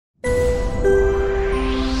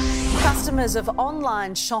Customers of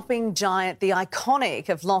online shopping giant The Iconic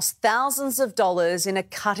have lost thousands of dollars in a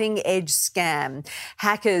cutting-edge scam.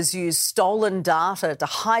 Hackers use stolen data to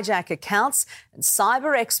hijack accounts, and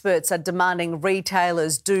cyber experts are demanding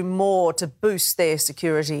retailers do more to boost their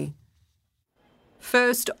security.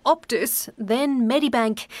 First Optus, then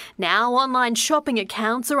Medibank. Now online shopping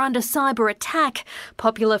accounts are under cyber attack.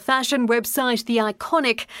 Popular fashion website The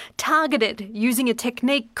Iconic targeted using a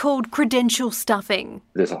technique called credential stuffing.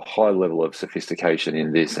 There's a high level of sophistication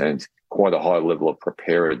in this and quite a high level of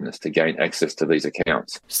preparedness to gain access to these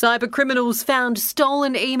accounts. Cyber criminals found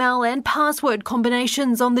stolen email and password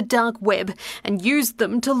combinations on the dark web and used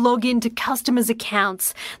them to log into customers'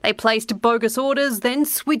 accounts. They placed bogus orders, then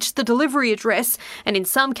switched the delivery address and in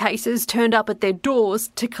some cases turned up at their doors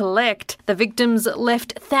to collect. The victims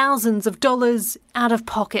left thousands of dollars out of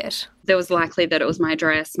pocket. There was likely that it was my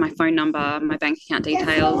address, my phone number, my bank account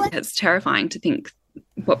details. It's terrifying to think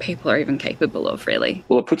what people are even capable of, really.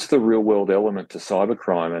 Well, it puts the real-world element to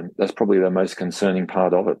cybercrime, and that's probably the most concerning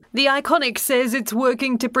part of it. The Iconic says it's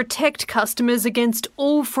working to protect customers against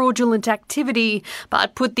all fraudulent activity,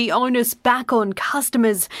 but put the onus back on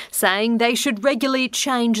customers, saying they should regularly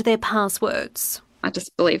change their passwords. I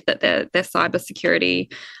just believe that their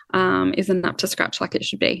cybersecurity isn't up to scratch like it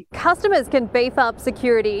should be. Customers can beef up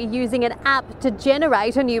security using an app to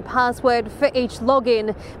generate a new password for each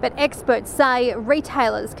login, but experts say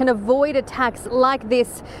retailers can avoid attacks like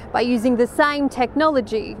this by using the same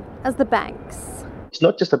technology as the banks. It's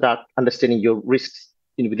not just about understanding your risks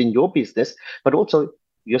within your business, but also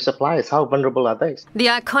your suppliers. How vulnerable are they? The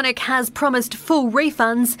Iconic has promised full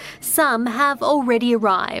refunds. Some have already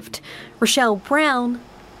arrived. Rochelle Brown,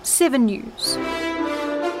 7 News.